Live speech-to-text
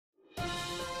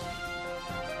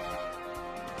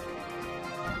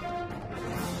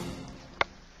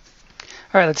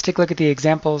All right, let's take a look at the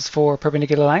examples for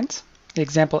perpendicular lines.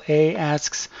 Example A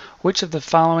asks, which of the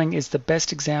following is the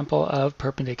best example of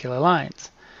perpendicular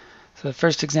lines? So the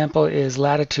first example is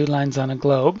latitude lines on a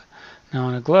globe. Now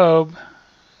on a globe,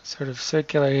 sort of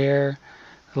circular here,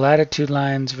 the latitude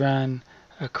lines run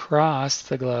across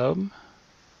the globe,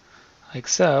 like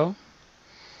so.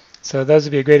 So those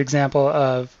would be a great example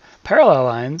of parallel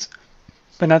lines,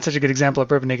 but not such a good example of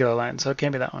perpendicular lines, so it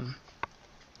can't be that one.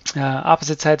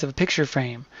 Opposite sides of a picture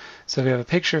frame. So if we have a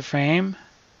picture frame,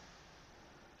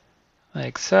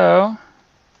 like so,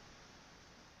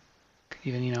 could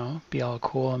even, be all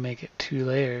cool and make it 2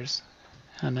 layers.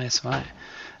 How nice am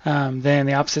I? Then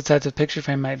the opposite sides of the picture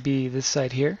frame might be this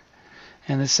side here,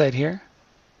 and this side here,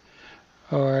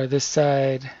 or this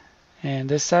side and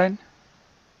this side.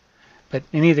 But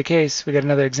in either case, we got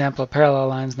another example of parallel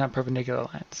lines, not perpendicular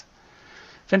lines.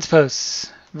 Fence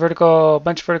posts, bunch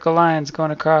of vertical lines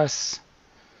going across,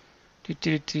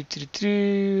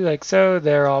 like so.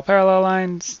 They're all parallel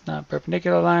lines, not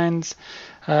perpendicular lines.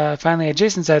 Finally,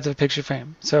 adjacent sides of a picture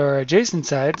frame. So our adjacent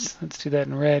sides, let's do that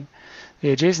in red.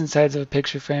 The adjacent sides of a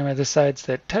picture frame are the sides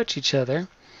that touch each other.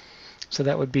 So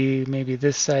that would be maybe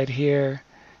this side here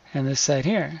and this side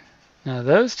here. Now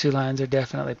those two lines are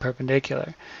definitely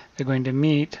perpendicular. They're going to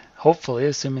meet, hopefully,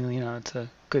 assuming it's a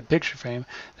good picture frame,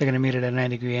 they're going to meet at a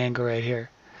 90-degree angle right here.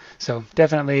 So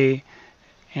definitely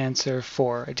answer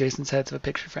 4, adjacent sides of a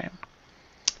picture frame.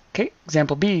 Okay,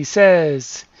 example B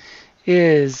says,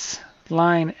 is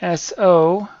line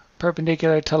SO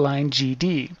perpendicular to line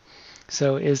GD?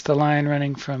 So is the line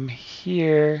running from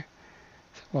here,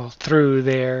 well, through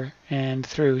there and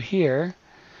through here,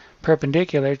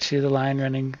 perpendicular to the line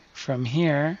running from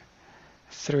here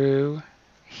through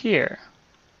here?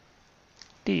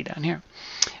 D down here.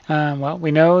 Well,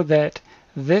 we know that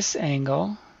this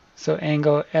angle, so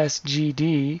angle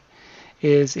SGD,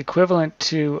 is equivalent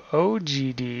to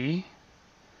OGD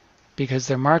because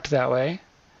they're marked that way.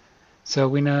 So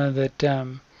we know that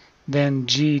then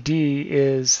GD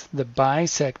is the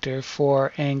bisector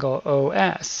for angle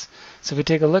OS. So if we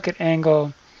take a look at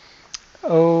angle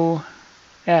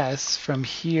OS from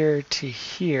here to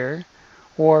here,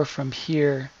 or from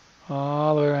here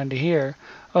all the way around to here,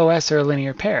 OS are a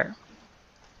linear pair.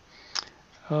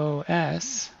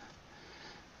 OS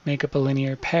make up a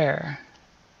linear pair.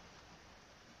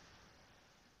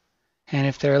 And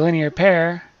if they're a linear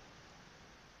pair,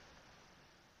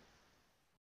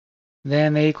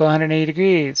 then they equal 180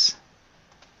 degrees.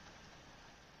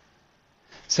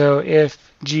 So if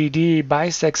GD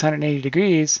bisects 180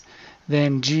 degrees,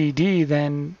 then GD,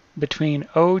 then between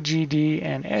OGD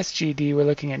and SGD, we're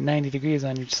looking at 90 degrees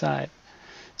on each side.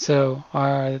 So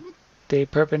are they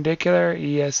perpendicular?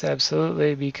 Yes,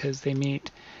 absolutely, because they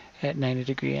meet at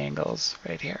 90-degree angles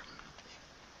right here.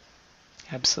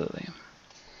 Absolutely.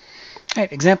 All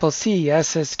right, example C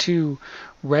asks us to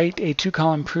write a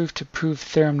 2-column proof to prove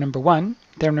theorem number 1.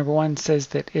 Theorem number 1 says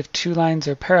that if 2 lines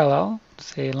are parallel,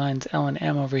 say lines L and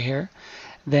M over here,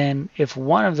 then if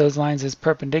one of those lines is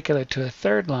perpendicular to a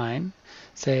third line,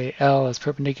 say L is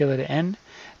perpendicular to N,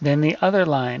 then the other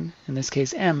line, in this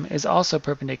case M, is also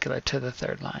perpendicular to the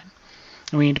third line.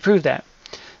 And we need to prove that.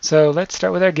 So let's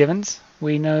start with our givens.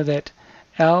 We know that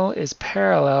L is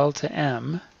parallel to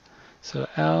M. So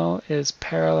L is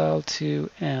parallel to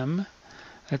M.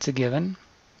 That's a given.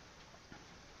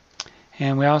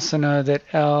 And we also know that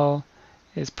L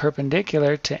is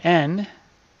perpendicular to N.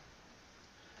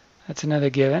 That's another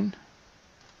given.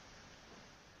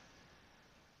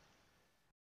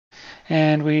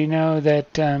 And we know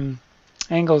that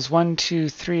angles 1, 2,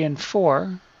 3, and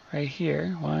 4, right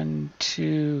here, 1,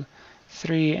 2,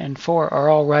 3, and 4 are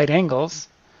all right angles.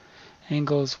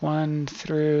 Angles 1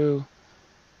 through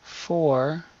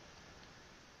 4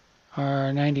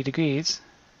 are 90 degrees,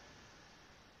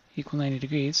 equal 90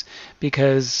 degrees,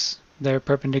 because they're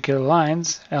perpendicular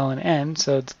lines, L and N,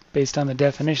 so it's based on the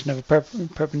definition of a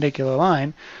perpendicular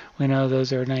line, we know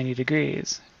those are 90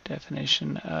 degrees.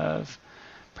 Definition of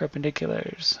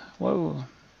perpendiculars. Whoa.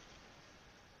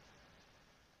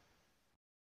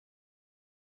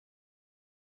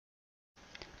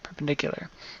 Perpendicular.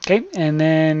 Okay, and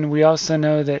then we also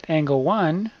know that angle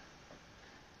 1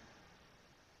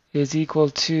 is equal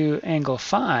to angle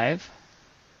 5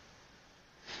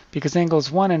 because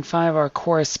angles 1 and 5 are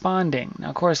corresponding.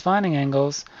 Now, corresponding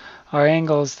angles are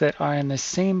angles that are in the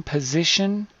same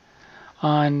position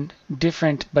on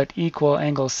different but equal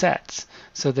angle sets.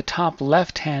 So the top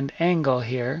left-hand angle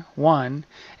here, 1,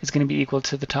 is going to be equal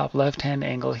to the top left-hand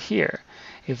angle here.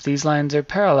 If these lines are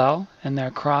parallel and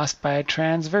they're crossed by a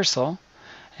transversal,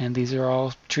 and these are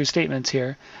all true statements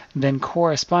here, then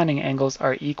corresponding angles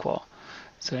are equal.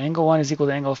 So angle 1 is equal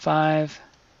to angle 5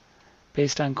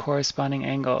 based on corresponding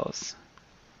angles.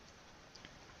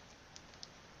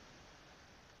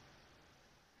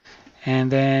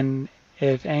 And then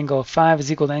if angle 5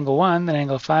 is equal to angle 1, then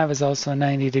angle 5 is also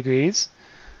 90 degrees.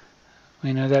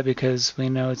 We know that because we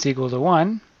know it's equal to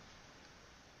 1.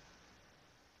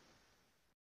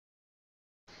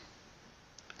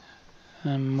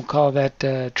 We'll call that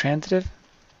transitive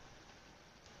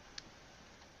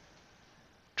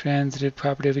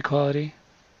property of equality.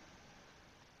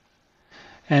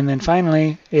 And then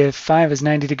finally, if 5 is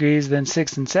 90 degrees, then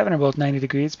 6 and 7 are both 90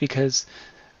 degrees because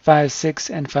 5, 6,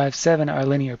 and 5, 7 are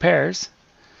linear pairs.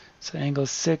 So angle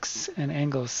 6 and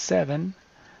angle 7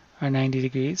 are 90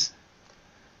 degrees.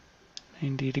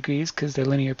 90 degrees because they're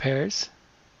linear pairs.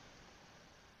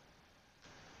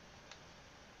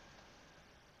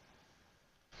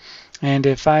 And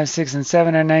if 5, 6, and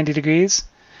 7 are 90 degrees,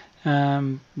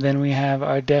 then we have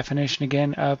our definition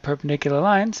again of perpendicular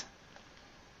lines.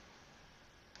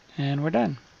 And we're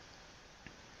done.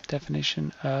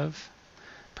 Definition of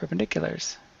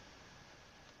perpendiculars.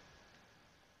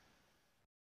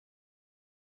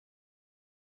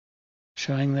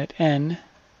 Showing that n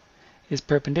is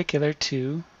perpendicular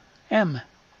to m.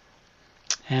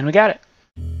 And we got it.